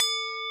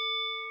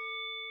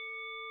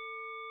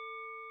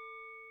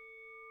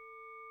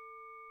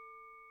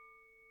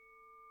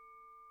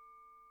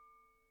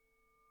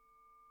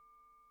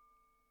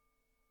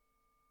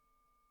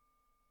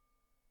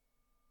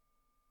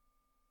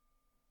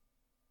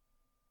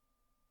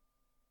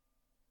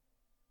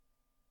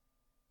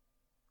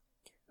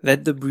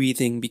Let the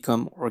breathing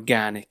become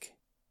organic,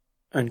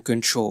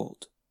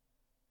 uncontrolled,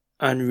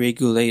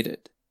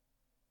 unregulated,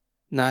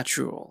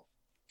 natural,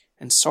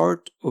 and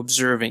start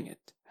observing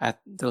it at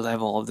the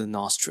level of the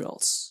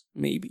nostrils,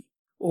 maybe,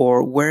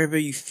 or wherever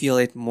you feel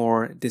it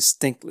more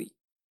distinctly.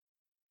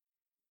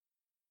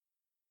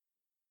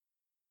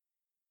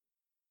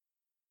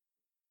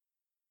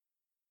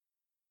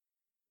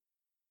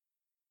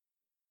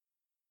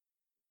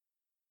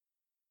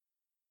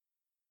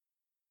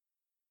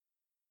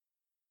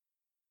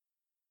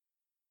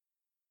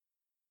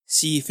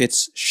 See if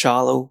it's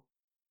shallow,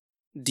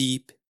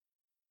 deep,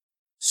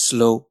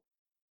 slow,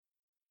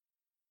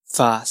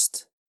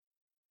 fast.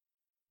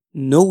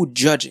 No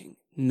judging,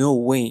 no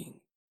weighing,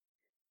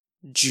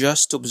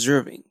 just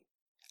observing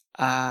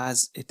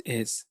as it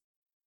is.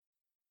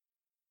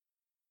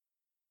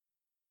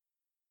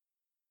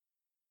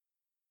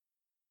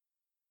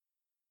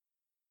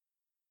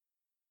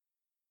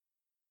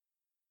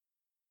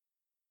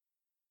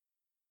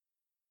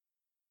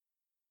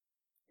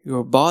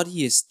 Your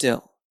body is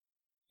still,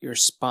 your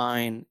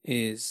spine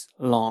is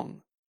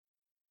long,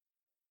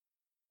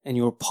 and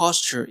your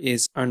posture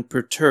is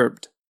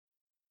unperturbed,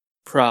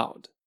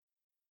 proud,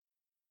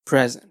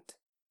 present.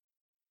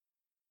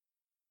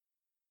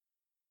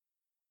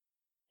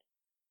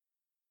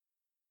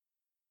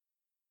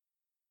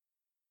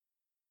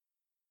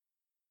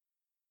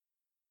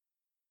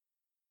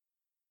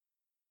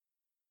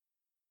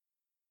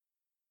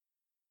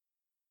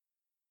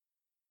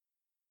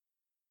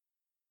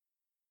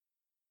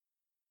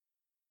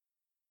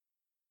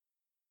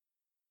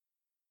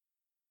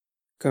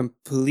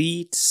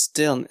 Complete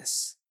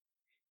stillness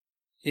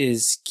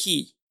is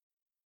key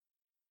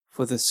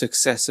for the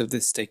success of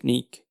this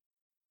technique.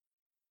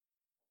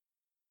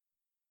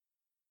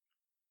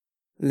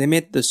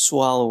 Limit the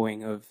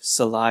swallowing of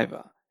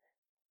saliva.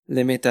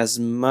 Limit as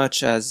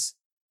much as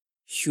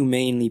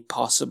humanly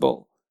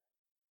possible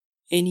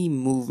any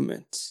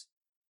movement.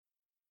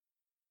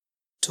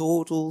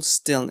 Total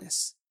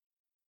stillness.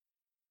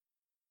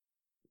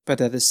 But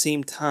at the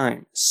same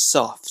time,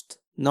 soft,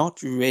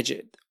 not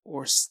rigid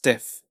or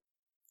stiff.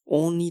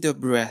 Only the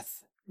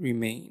breath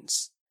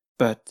remains,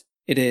 but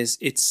it is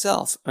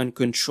itself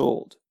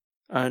uncontrolled,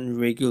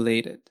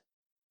 unregulated.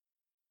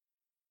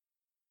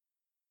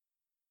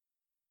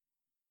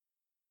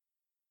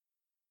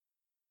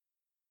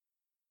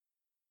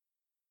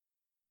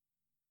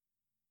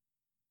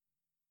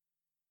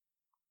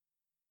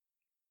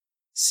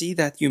 See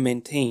that you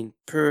maintain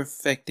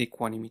perfect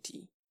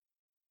equanimity.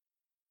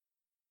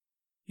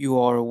 You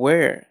are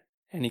aware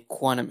and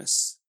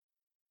equanimous.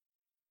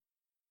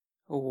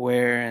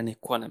 Aware and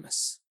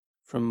equanimous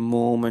from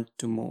moment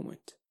to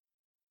moment.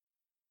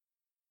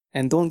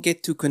 And don't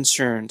get too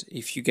concerned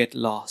if you get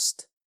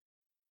lost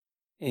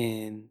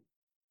in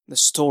the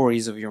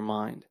stories of your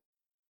mind.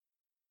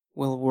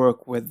 We'll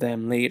work with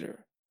them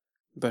later.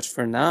 But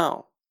for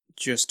now,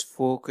 just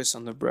focus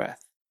on the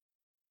breath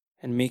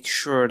and make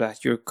sure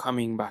that you're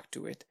coming back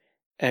to it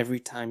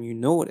every time you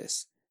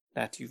notice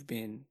that you've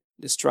been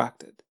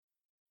distracted.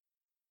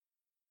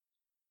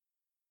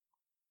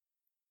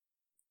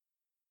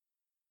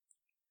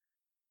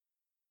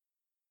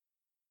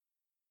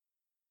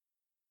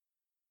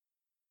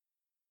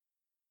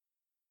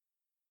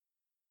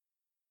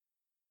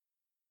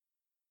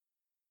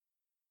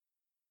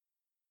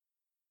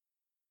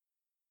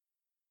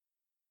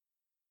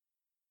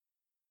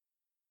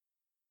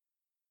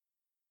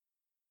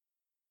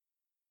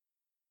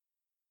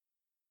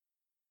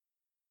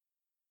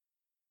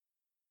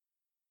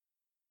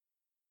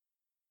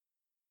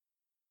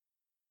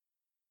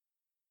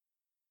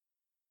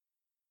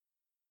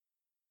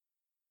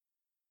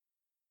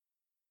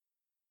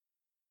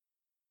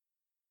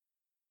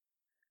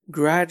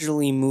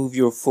 Gradually move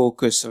your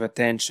focus of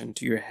attention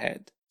to your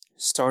head,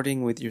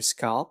 starting with your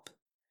scalp.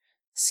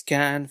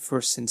 Scan for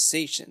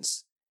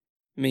sensations,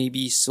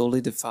 maybe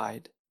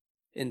solidified,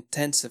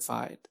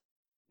 intensified,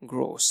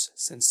 gross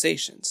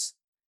sensations,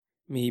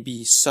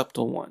 maybe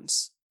subtle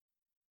ones.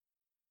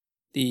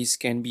 These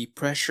can be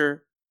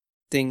pressure,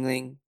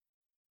 tingling,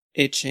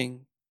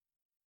 itching,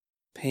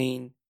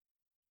 pain,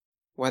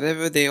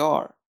 whatever they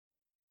are.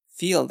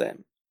 Feel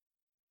them,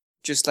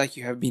 just like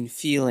you have been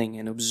feeling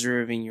and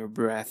observing your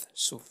breath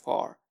so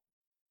far.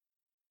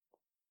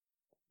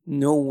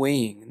 No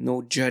weighing,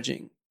 no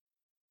judging,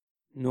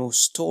 no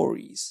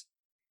stories,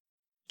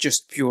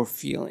 just pure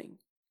feeling,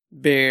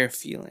 bare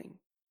feeling,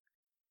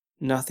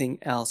 nothing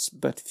else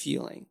but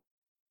feeling.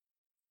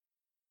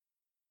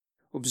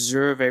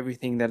 Observe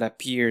everything that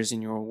appears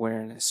in your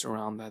awareness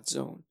around that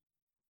zone.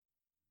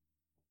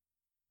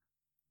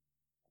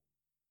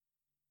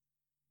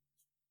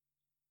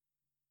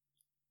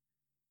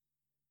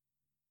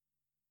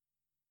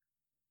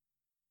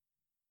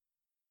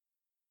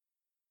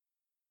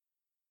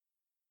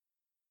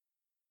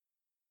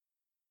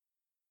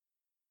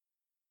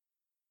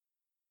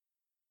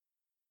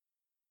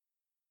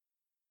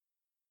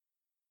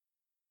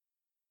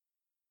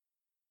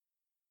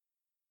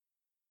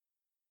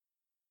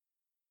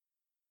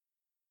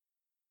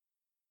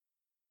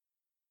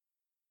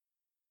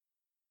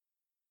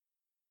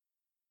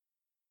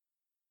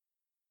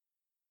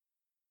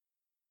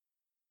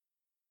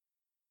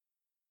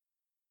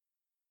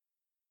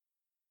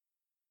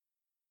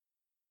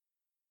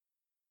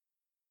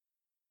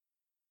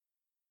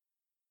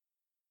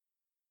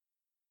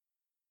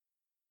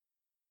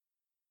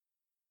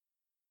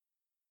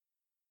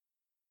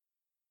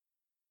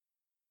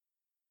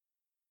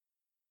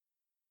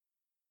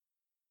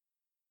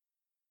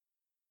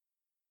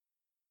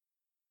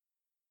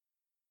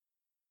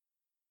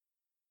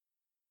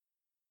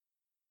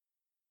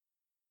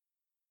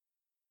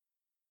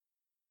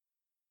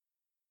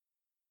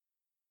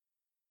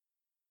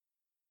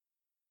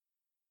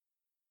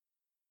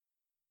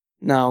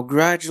 Now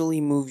gradually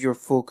move your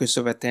focus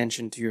of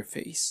attention to your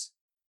face.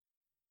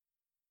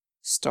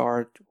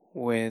 Start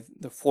with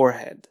the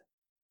forehead.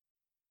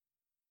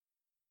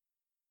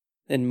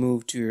 Then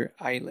move to your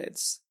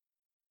eyelids,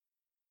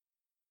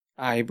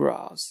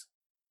 eyebrows,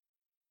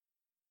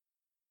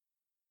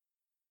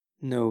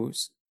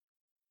 nose,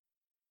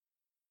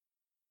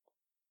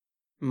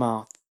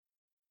 mouth,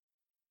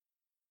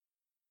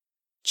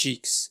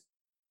 cheeks,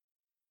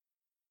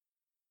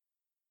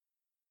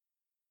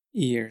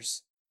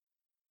 ears.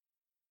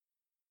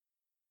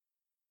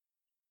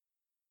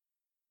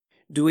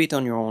 Do it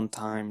on your own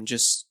time.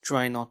 Just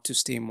try not to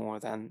stay more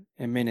than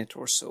a minute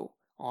or so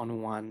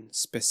on one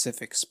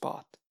specific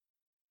spot.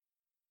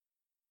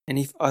 And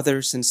if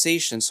other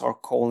sensations are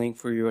calling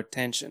for your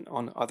attention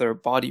on other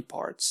body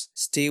parts,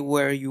 stay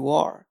where you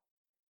are.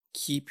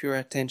 Keep your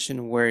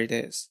attention where it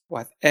is,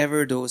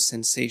 whatever those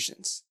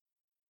sensations.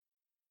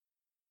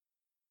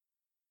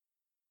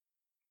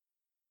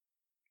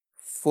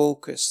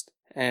 Focused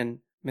and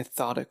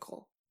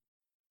methodical.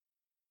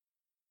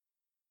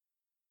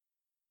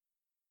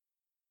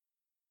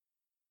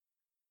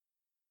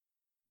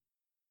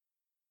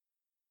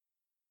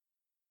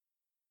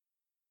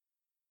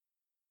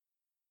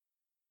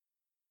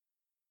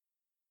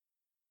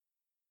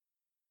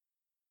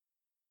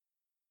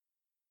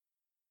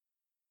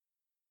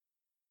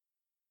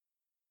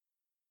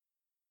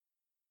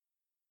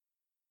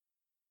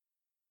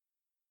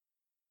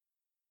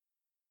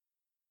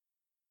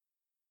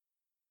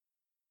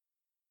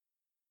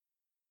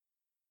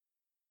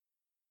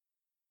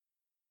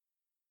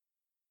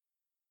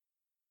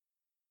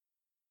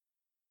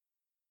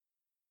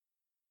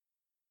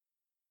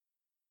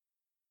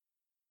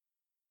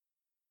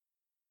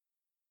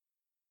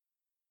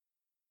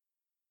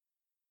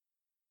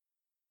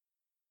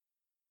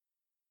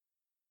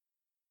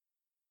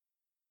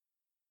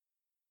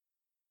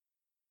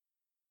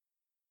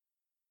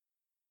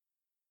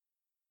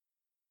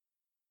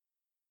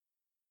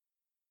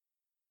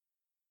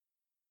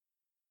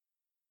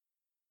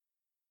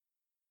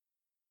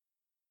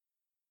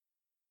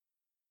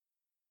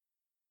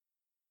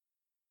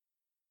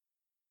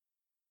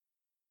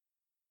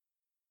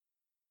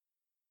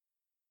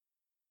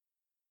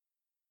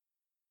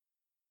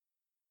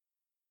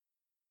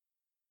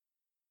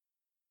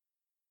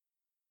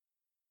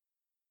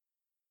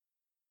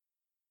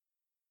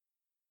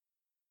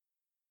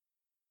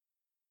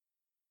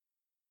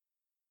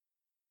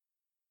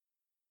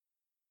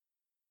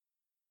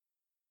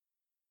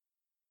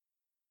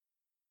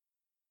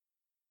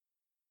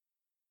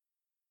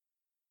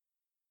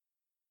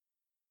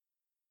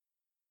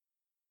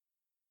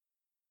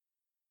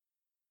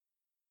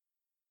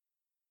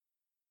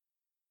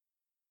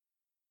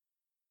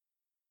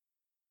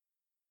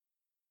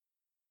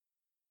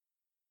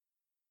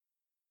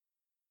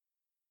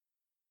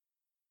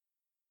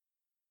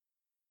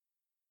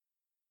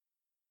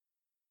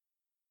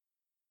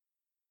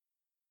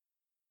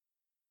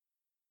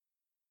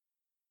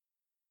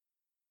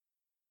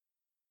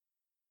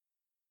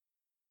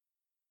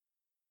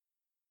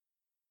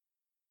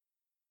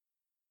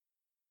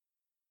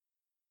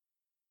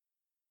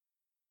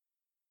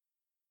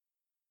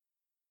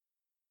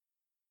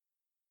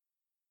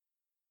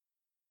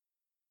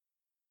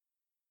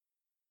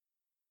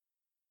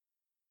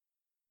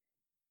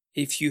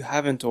 If you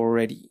haven't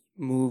already,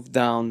 move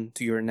down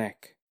to your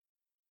neck.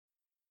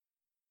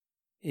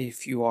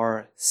 If you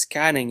are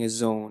scanning a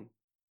zone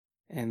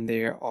and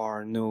there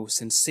are no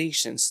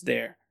sensations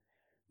there,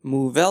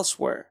 move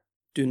elsewhere.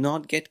 Do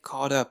not get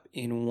caught up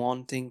in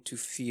wanting to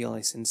feel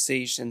a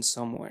sensation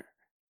somewhere.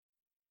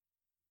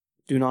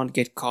 Do not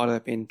get caught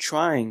up in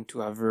trying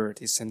to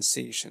avert a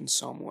sensation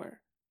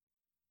somewhere.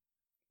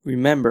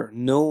 Remember,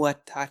 no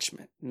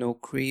attachment, no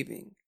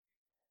craving,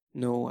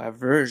 no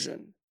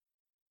aversion,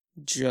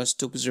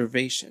 just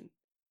observation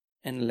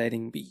and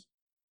letting be.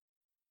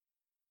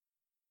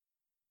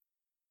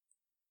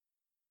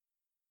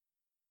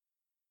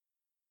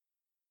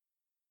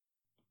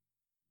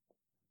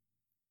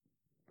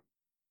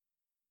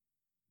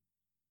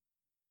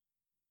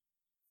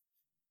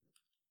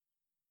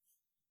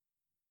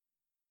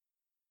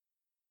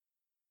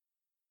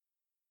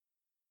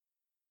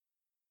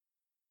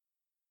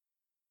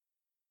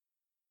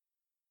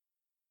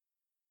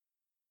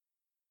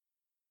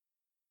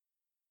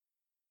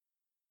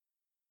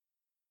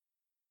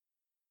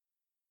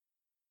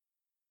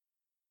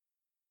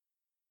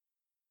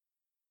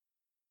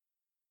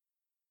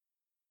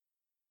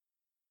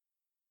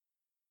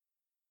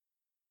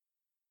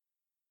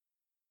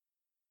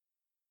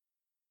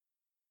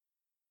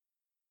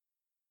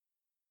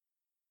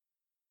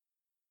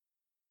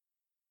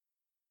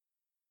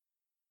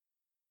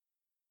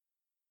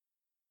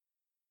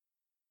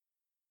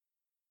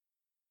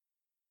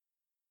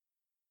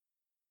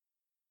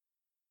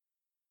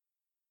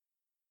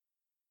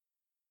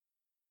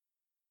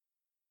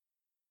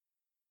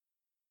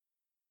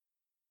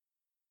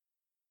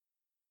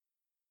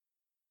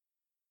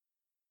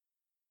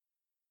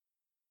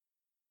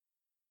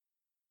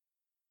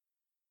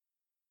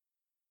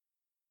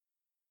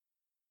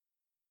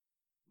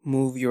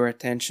 Move your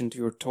attention to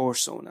your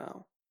torso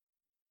now.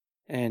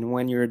 And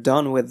when you're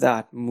done with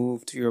that,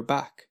 move to your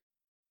back.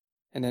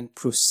 And then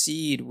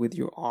proceed with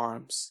your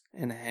arms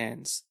and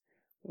hands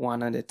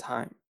one at a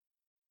time.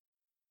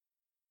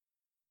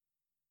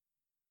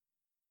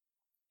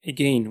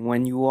 Again,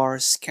 when you are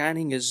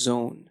scanning a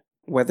zone,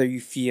 whether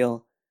you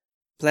feel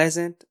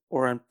pleasant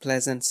or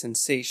unpleasant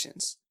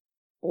sensations,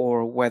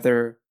 or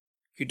whether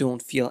you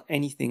don't feel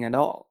anything at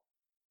all,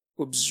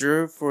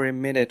 observe for a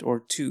minute or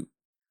two,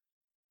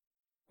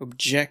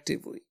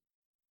 objectively,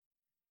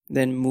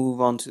 then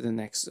move on to the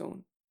next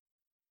zone.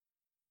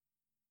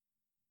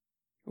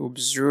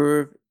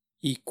 Observe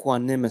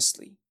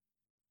equanimously.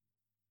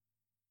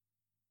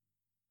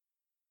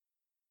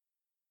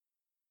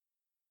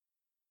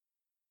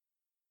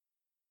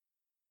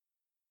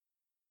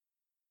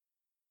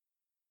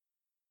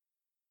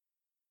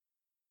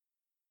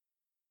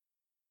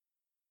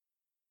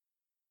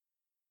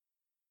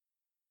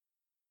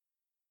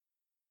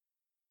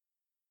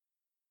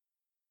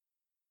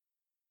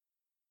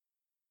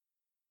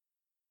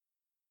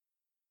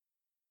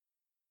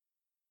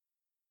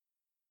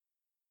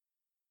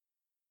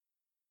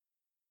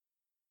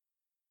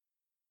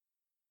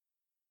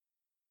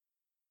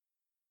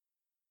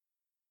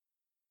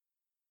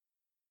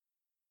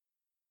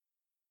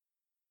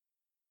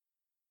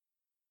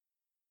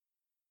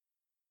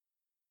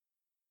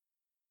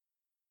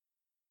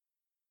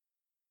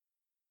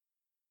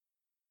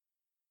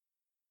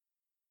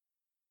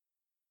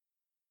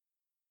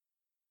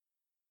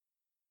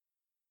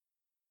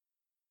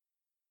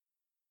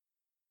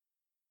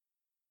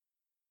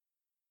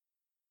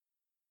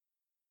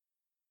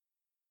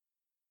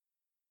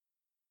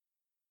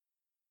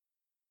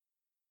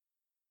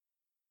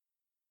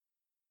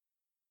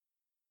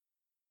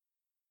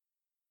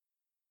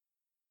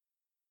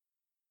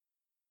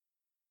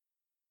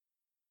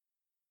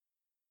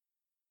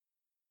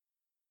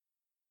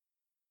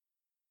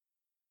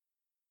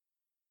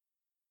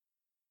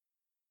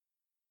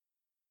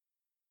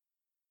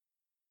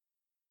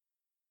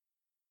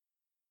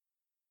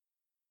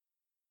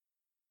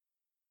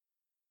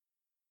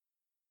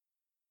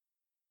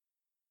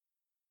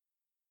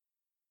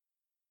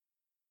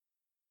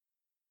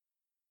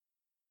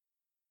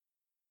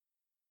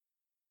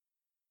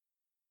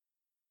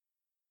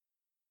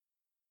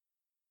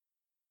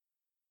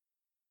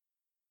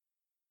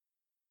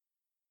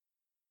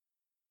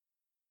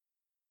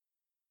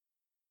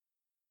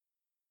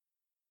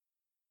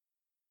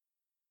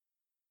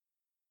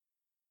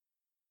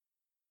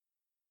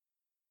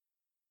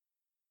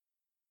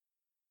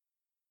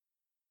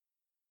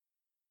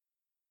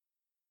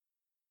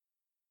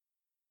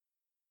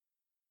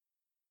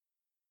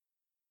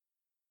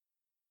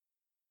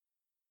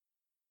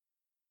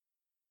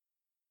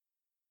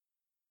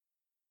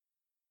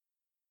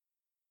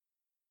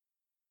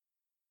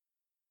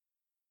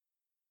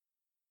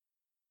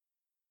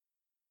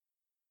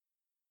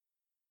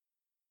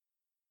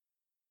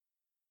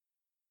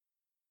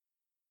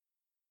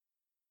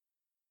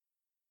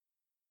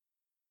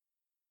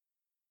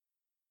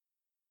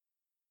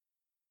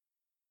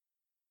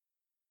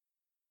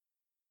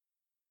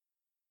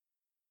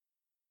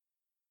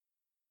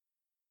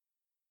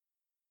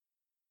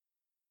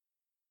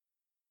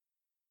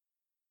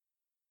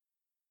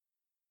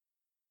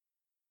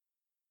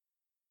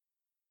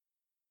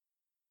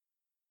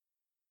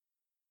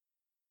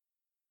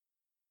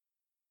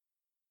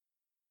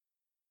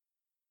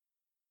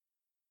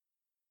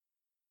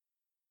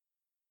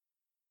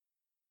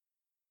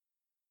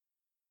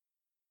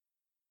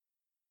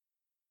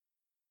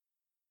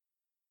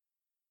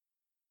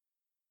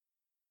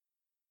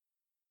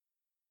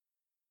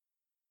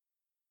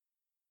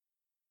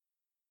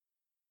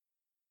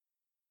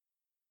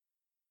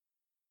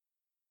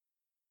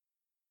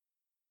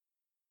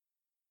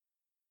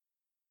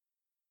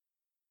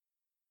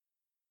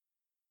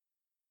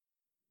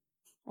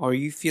 Are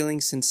you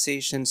feeling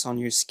sensations on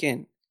your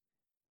skin?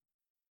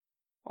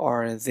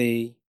 Are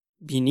they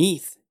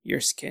beneath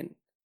your skin,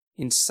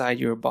 inside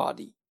your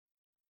body?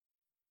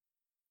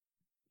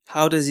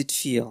 How does it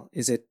feel?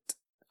 Is it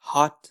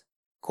hot,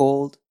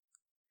 cold?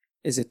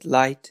 Is it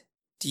light,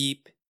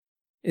 deep?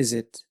 Is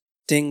it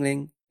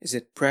tingling? Is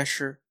it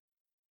pressure?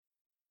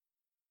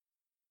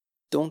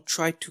 Don't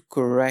try to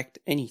correct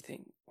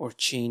anything or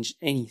change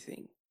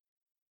anything.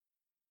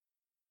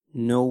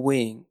 No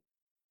weighing,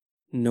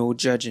 no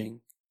judging,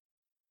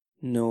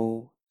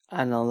 no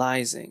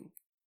analyzing,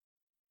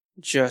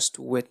 just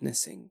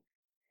witnessing.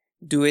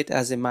 Do it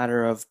as a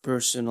matter of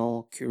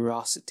personal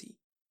curiosity.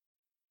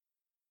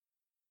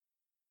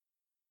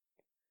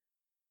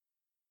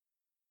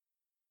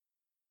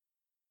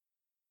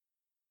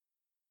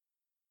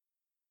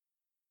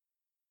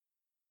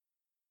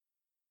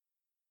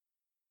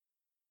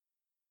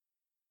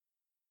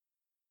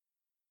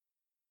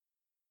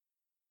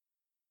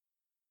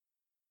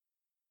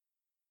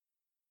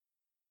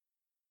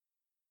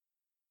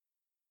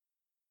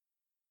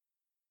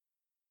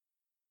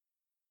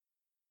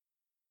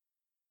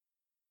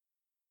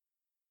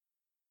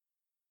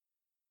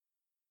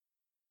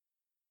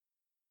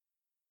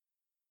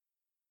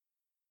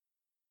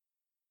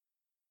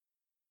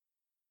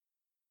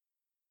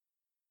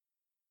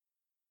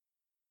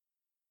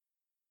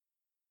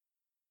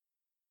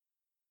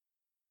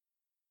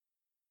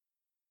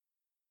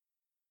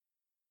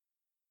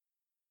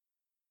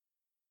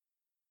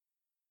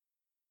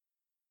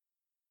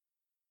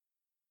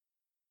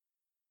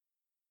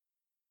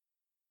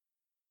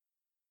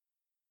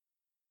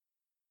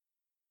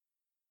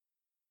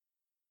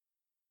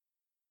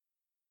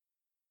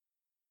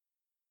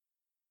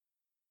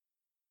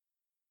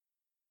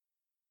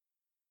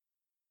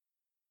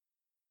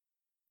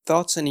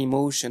 Thoughts and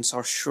emotions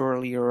are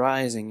surely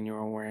arising in your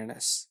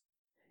awareness.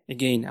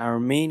 Again, our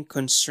main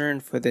concern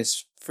for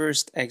this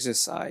first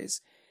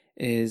exercise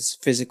is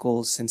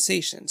physical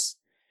sensations.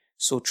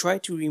 So try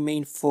to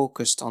remain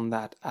focused on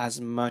that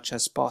as much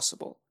as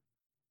possible.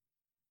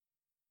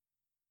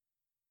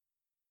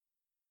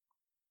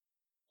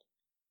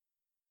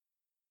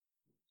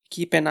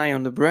 Keep an eye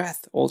on the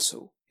breath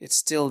also. It's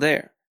still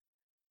there.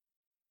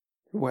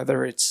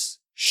 Whether it's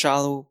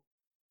shallow,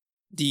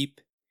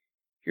 deep,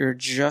 you're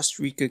just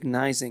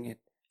recognizing it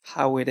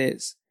how it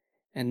is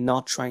and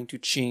not trying to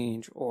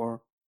change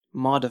or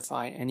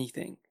modify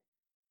anything.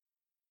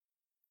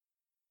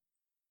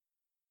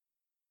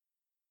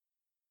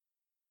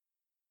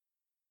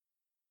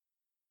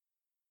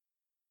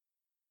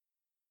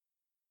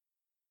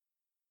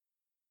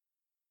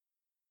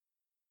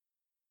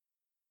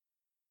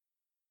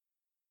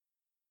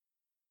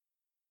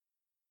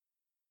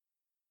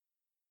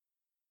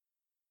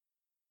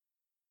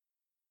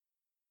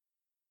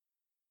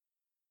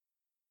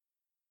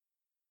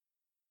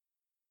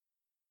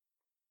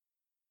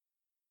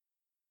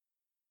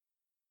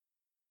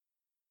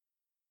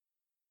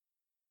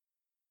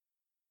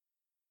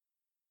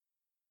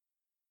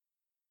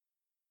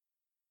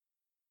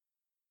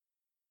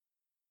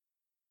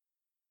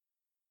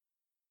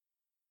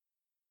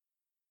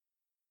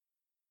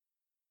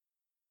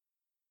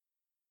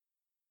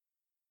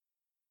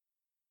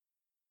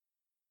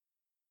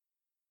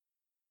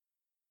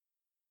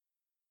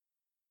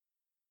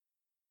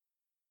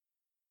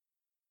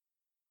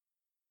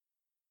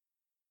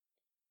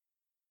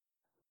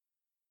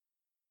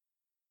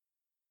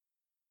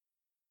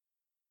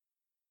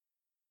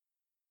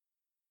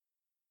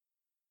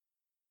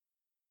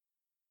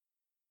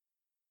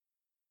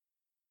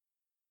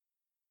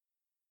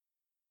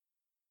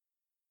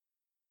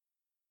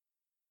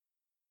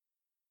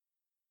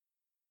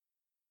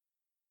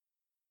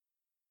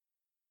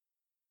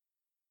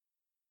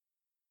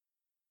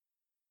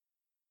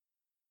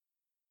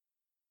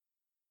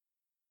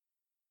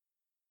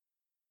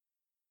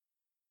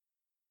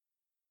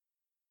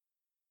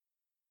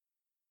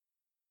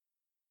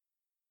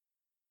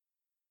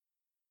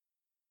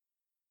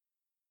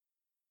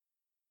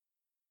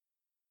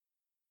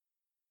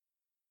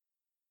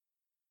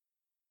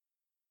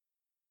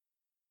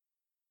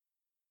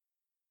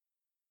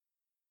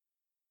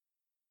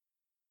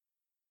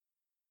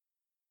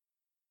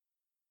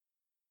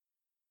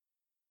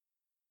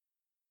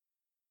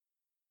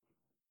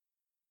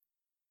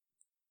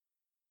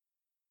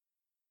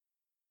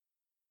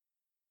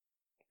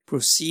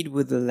 Proceed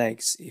with the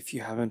legs if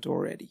you haven't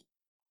already.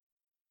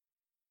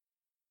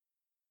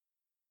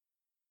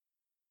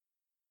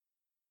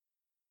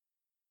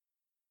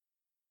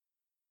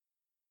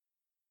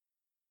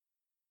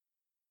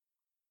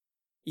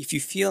 If you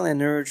feel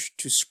an urge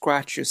to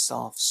scratch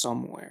yourself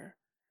somewhere,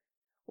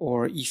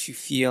 or if you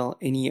feel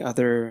any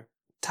other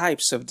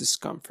types of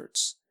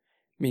discomforts,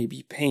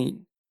 maybe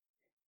pain,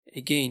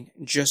 again,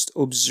 just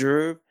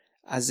observe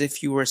as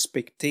if you were a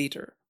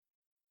spectator.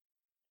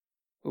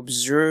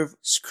 Observe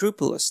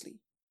scrupulously.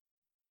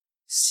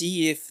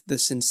 See if the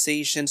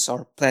sensations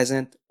are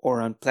pleasant or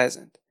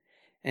unpleasant,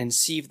 and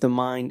see if the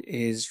mind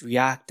is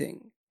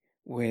reacting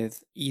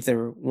with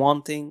either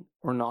wanting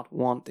or not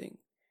wanting,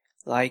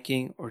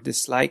 liking or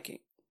disliking.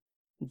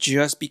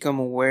 Just become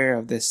aware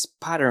of this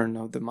pattern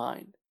of the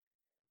mind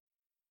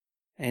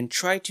and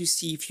try to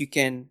see if you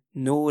can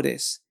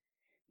notice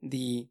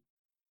the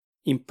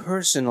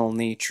impersonal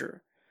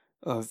nature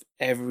of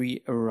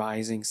every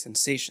arising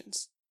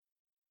sensations.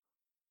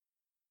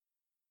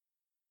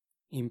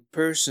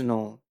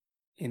 Impersonal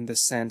in the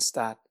sense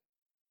that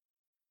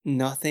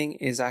nothing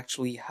is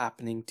actually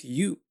happening to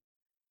you.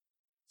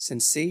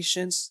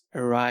 Sensations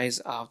arise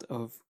out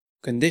of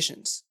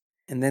conditions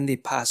and then they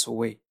pass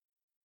away.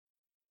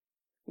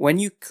 When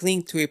you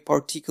cling to a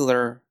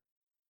particular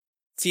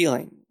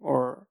feeling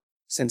or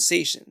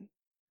sensation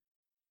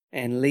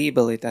and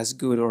label it as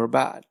good or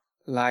bad,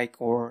 like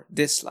or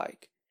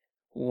dislike,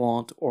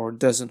 want or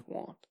doesn't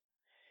want,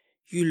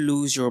 you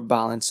lose your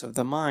balance of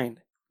the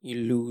mind. You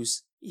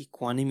lose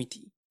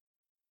equanimity.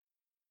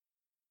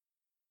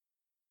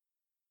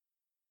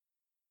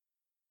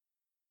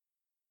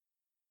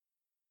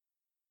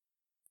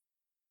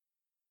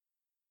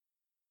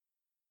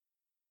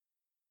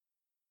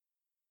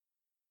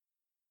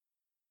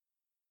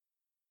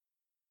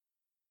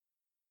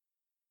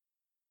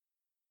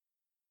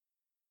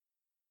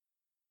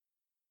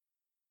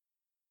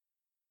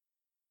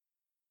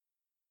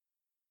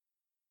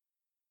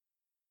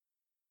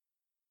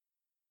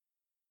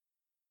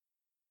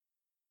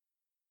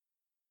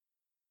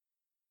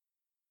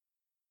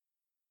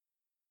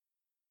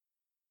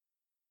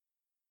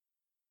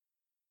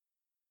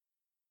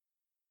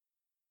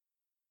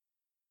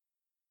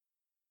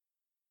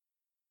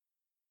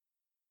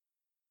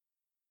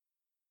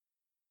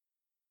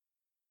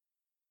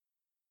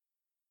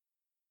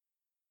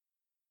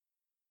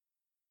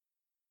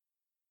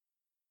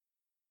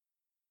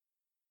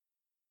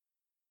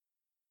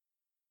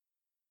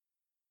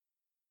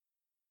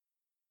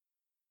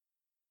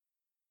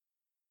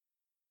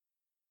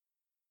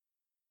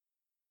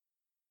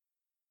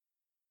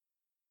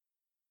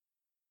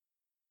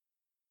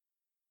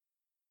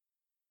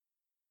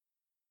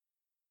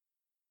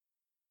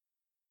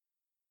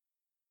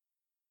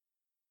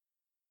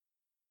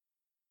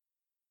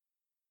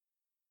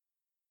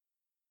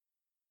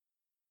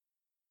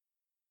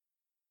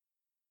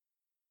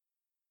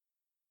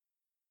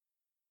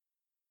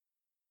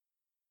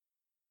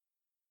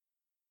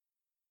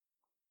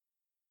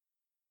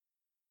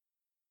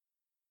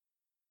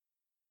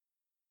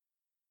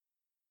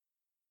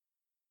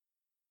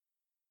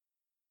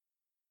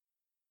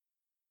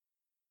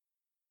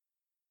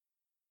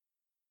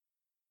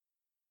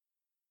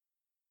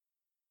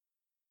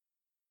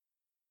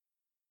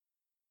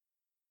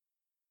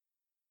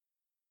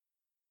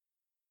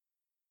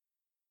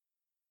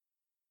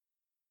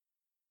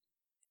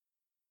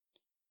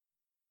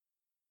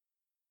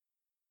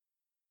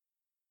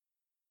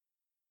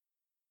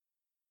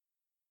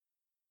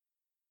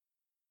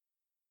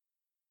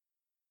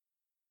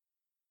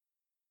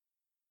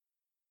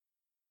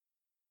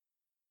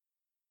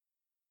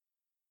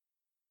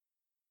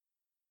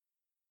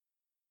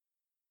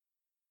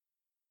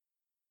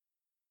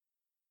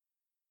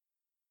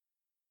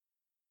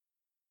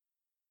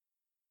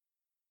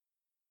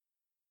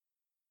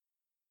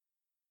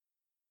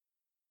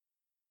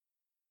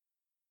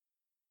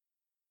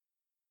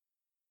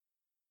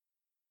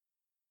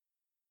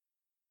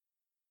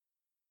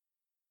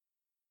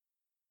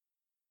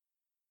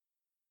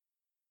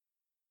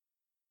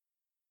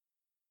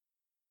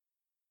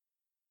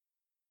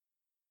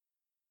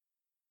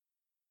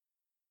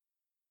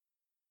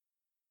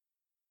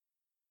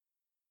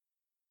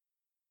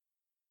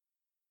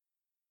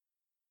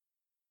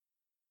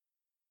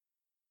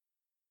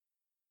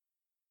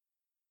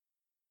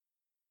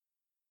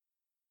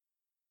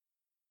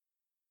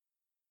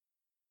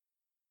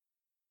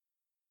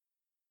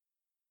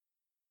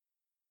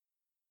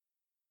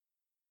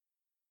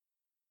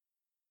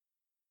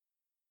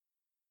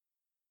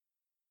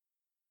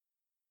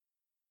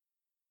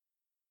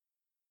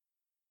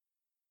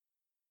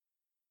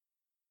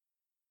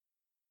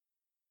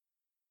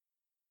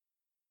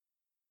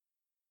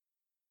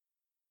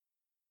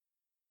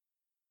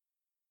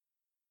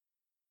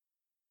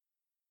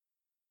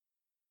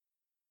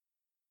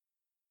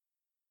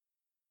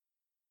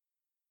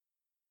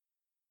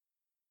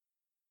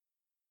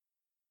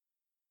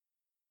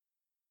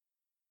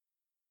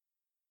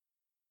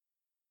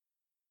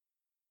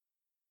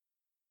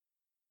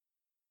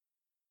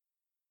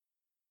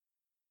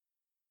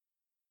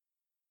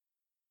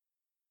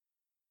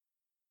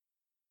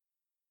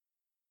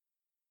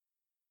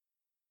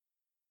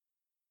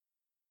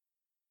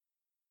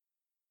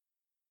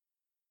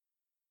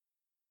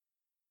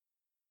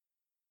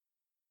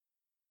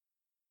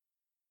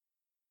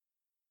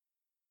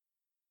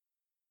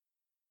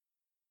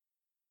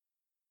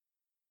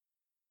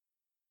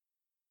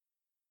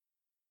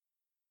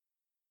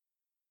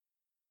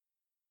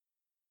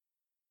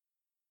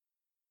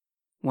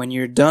 When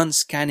you're done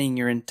scanning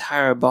your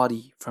entire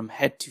body from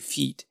head to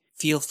feet,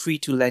 feel free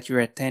to let your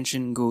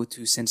attention go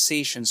to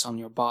sensations on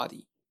your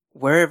body,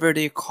 wherever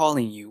they're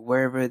calling you,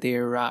 wherever they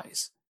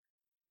arise.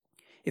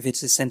 If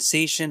it's a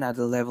sensation at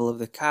the level of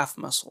the calf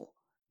muscle,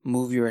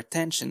 move your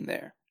attention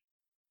there.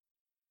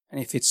 And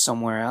if it's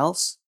somewhere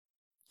else,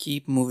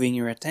 keep moving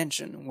your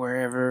attention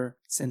wherever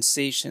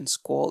sensations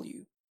call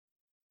you.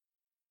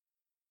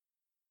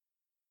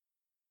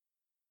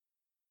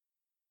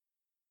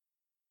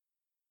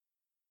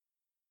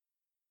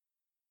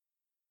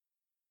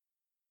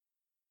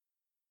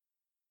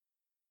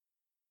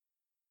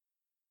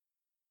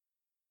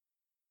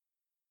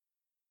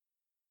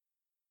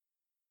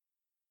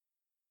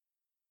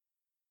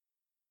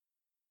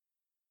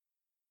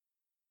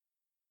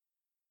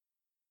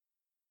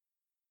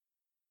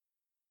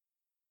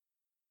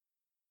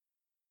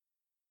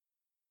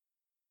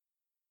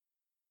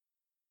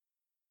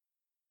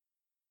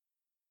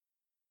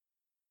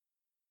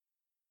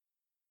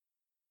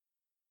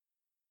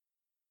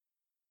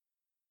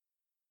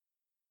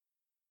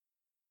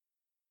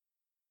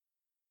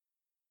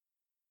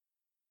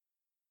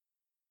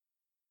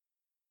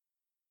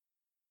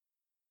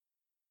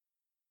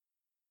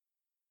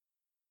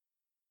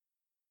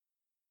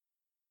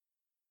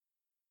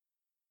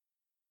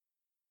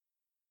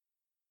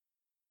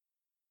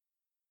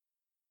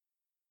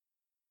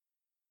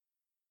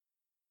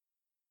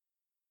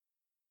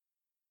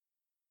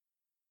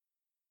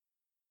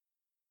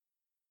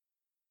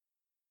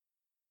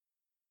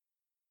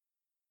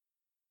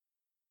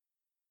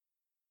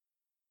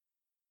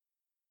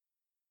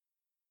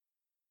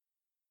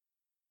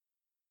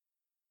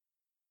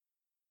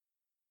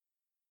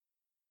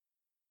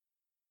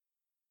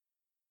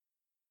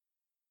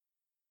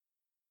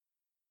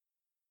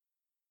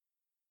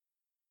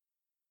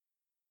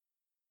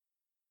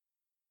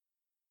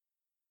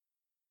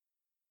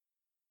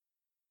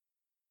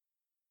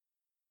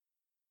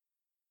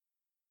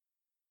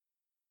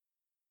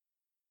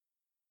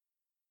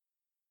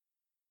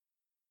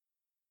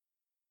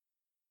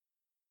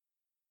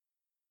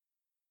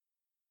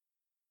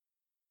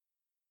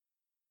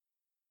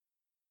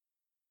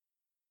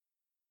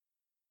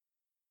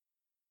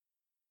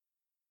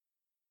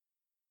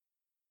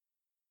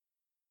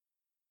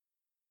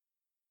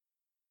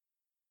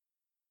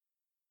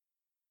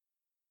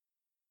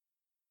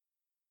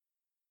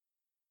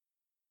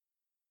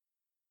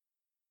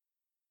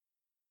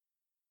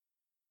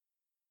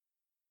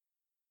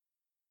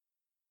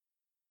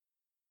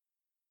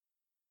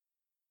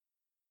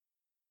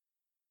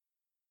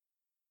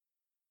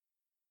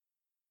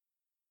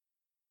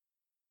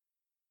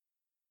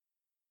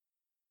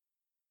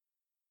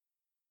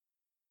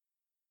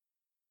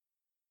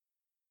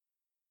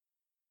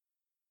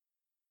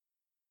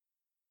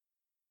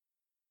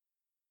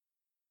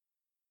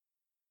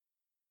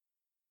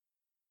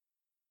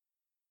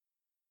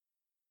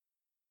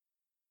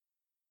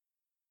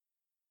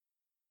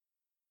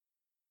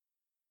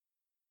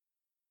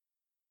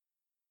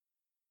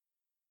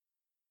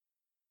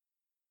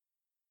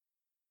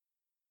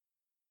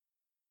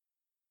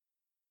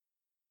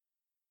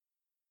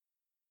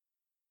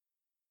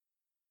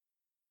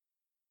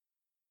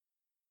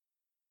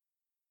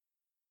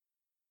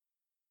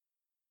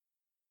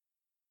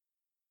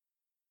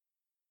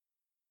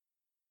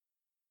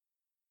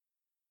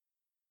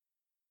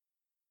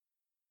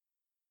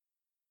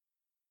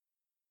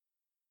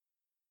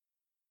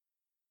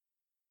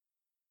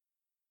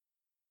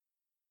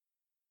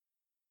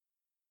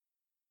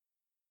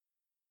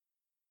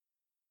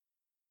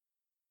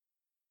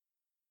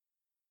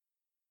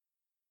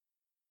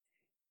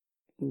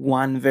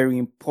 One very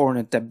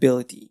important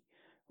ability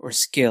or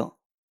skill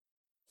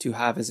to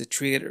have as a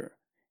trader,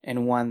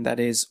 and one that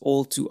is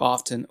all too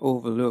often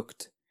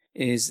overlooked,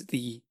 is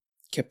the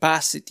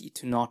capacity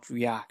to not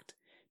react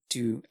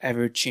to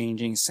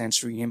ever-changing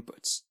sensory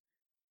inputs.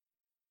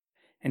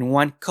 And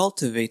one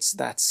cultivates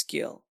that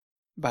skill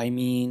by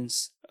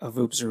means of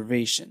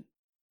observation.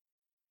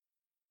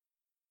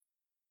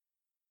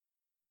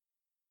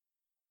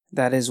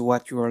 That is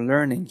what you are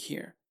learning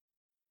here.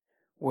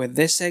 With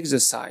this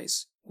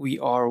exercise, we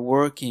are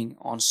working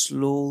on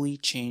slowly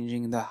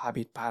changing the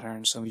habit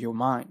patterns of your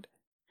mind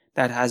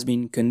that has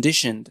been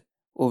conditioned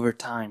over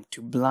time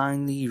to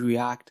blindly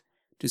react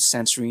to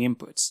sensory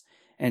inputs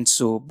and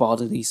so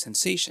bodily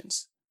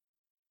sensations.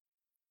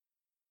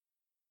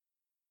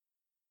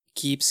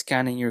 Keep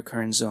scanning your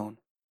current zone.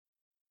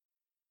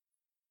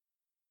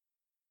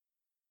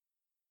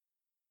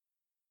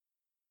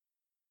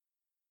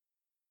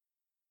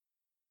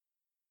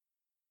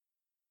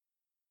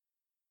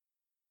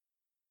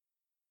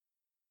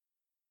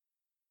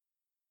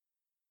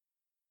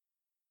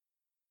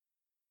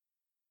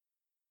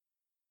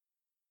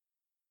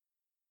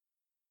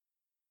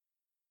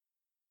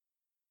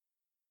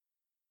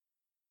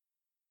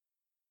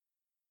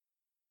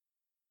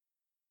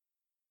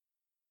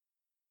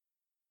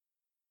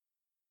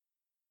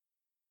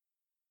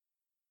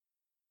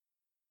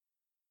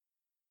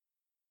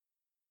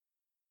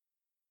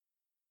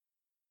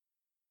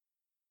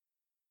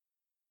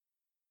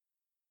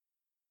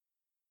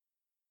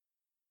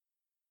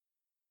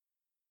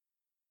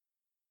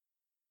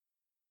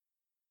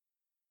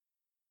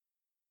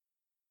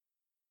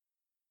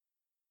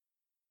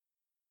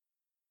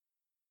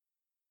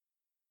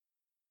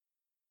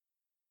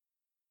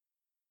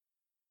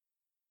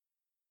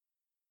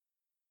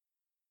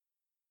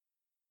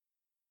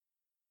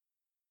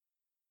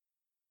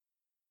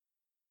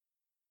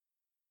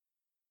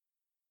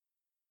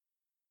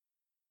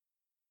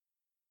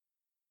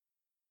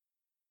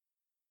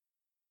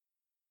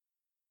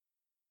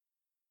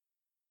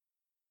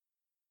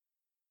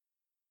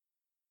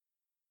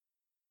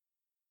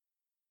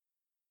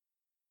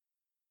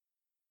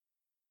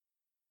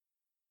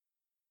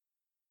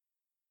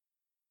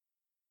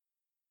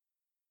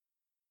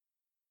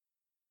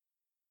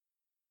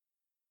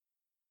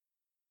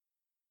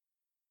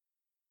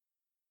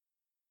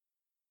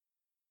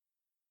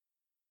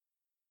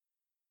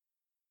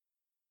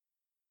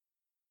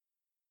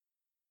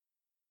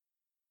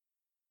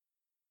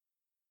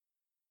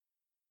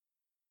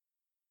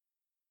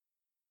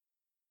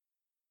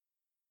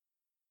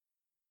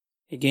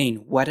 Again,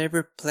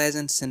 whatever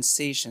pleasant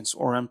sensations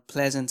or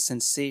unpleasant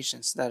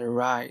sensations that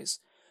arise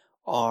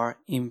are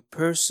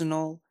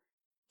impersonal,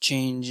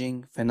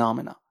 changing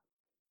phenomena.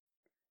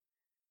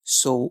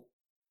 So,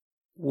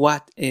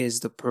 what is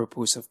the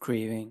purpose of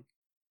craving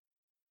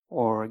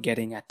or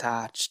getting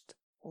attached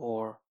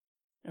or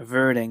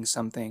averting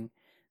something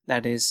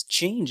that is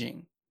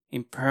changing,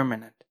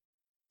 impermanent,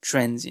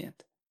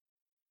 transient?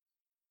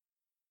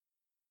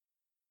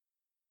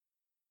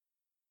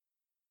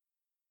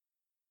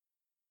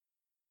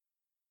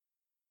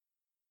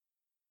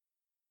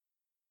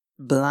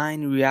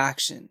 Blind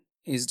reaction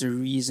is the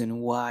reason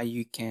why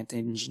you can't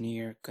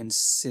engineer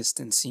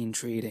consistency in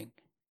trading.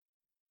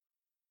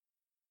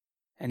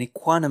 An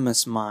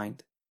equanimous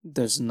mind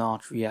does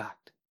not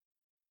react.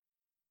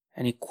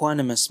 An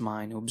equanimous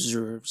mind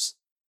observes.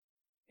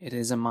 It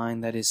is a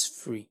mind that is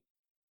free.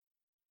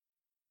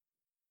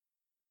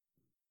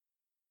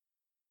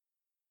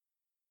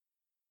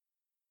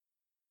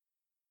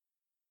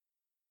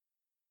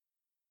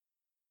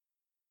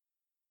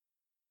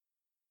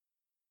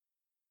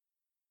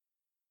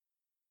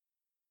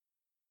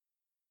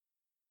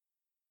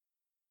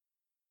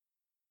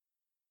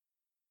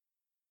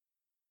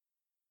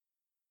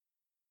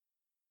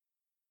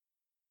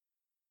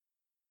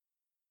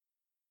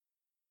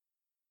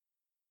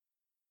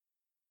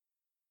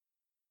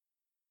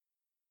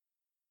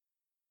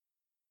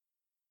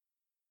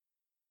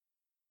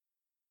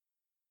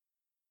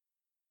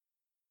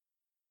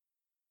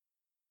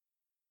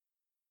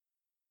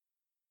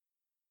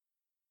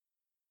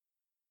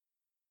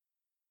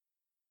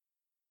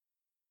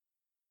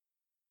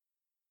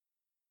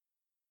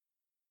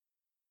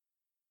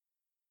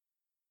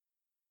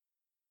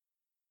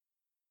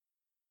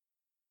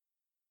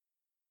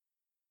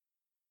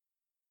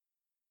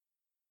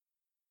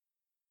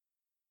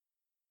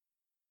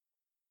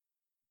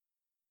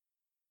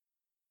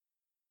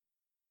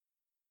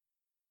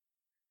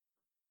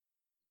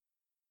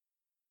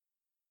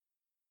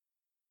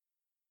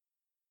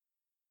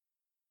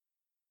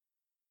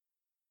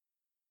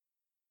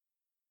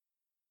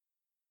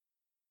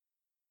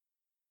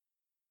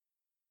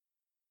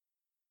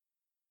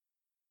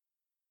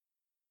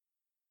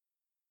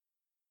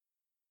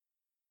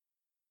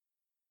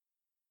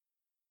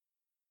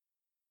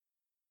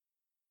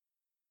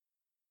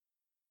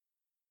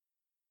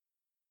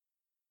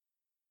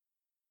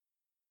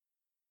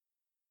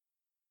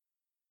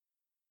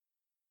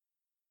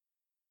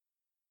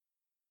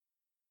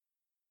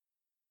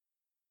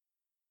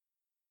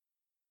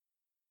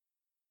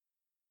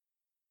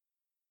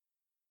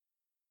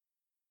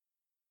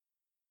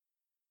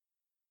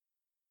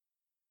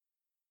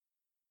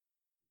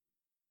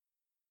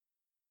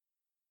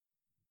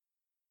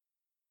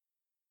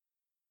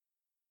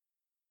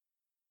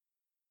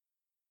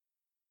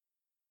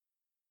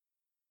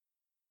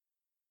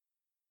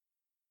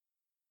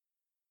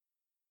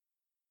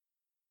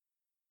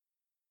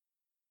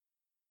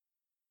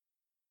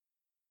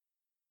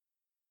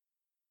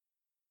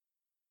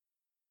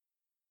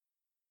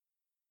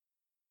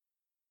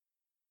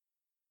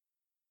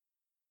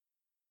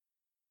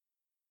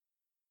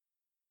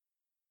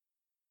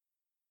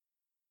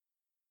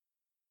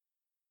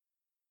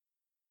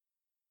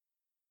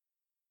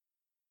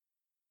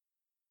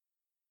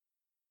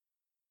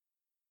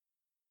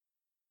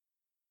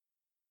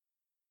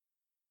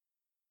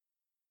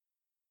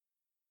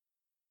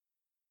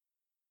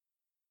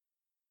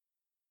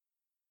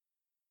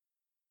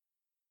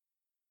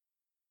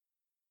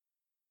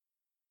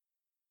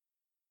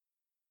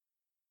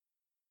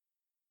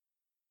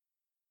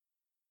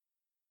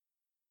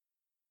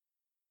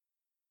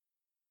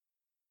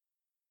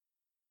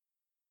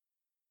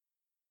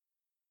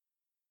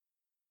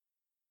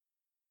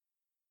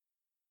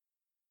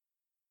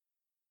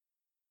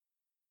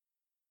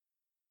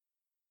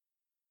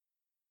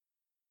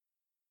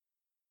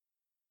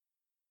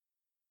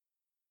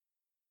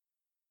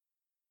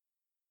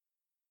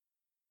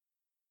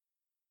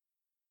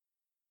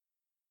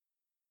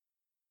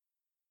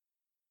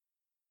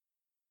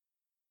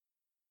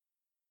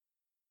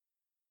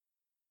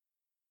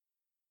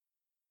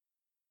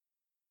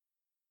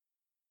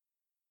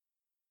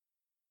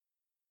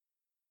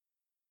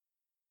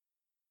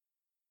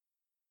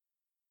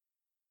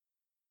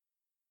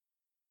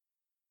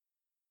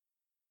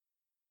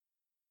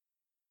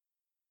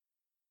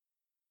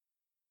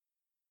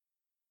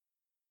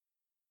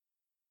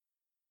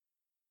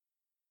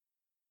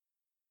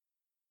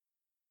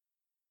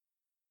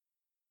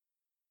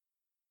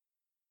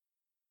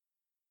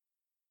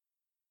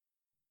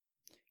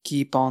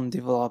 Keep on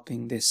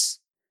developing this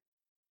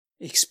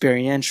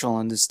experiential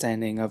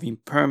understanding of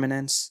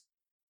impermanence,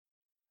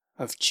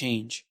 of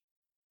change.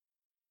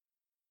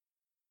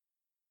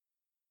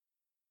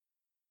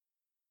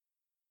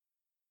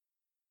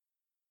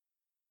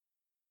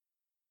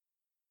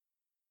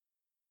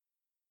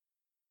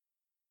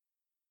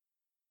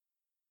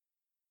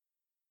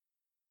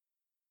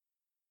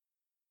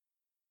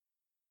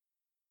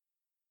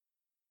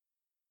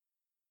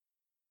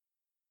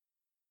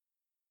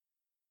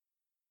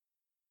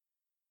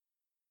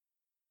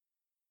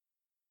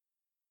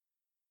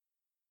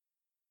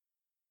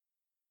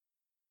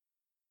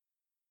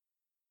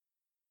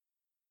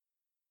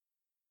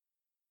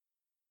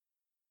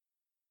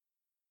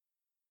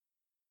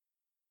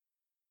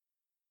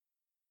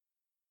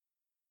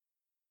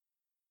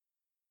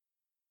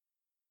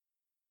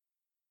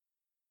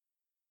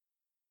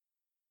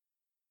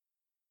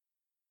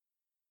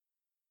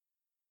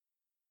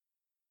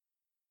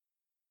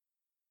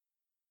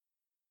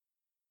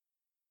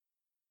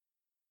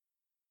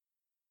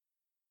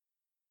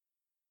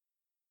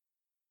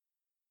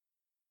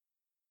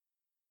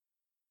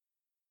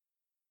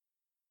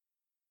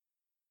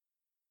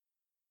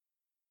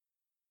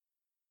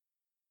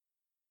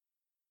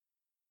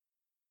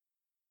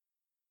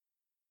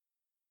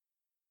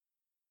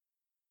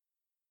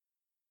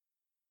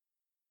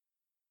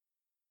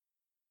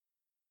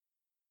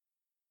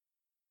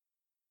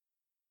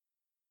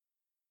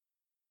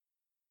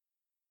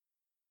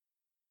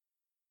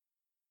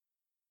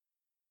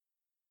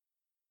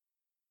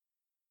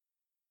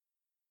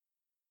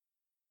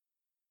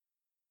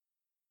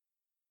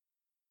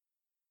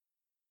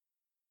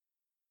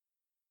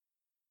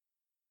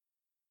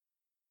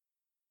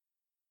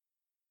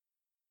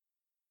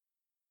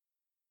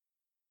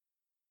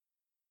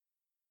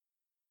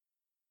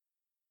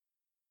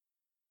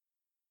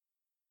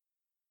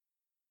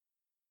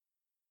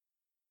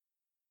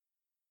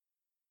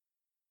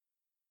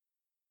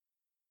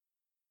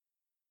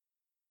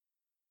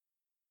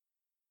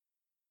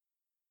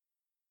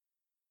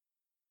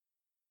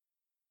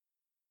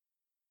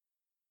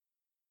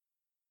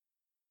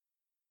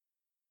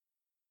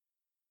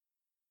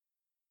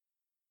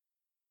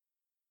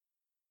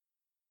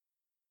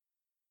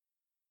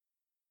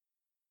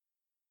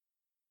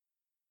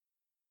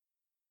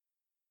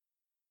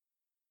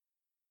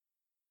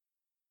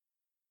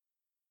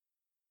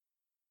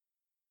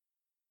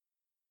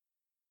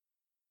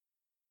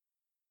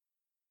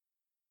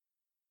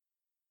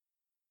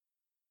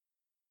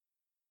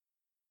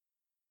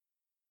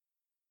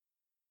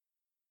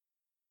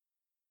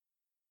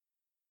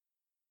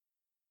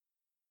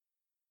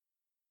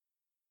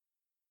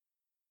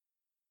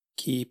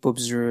 Keep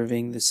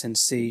observing the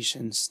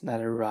sensations that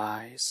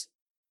arise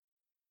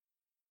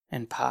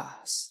and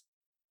pass.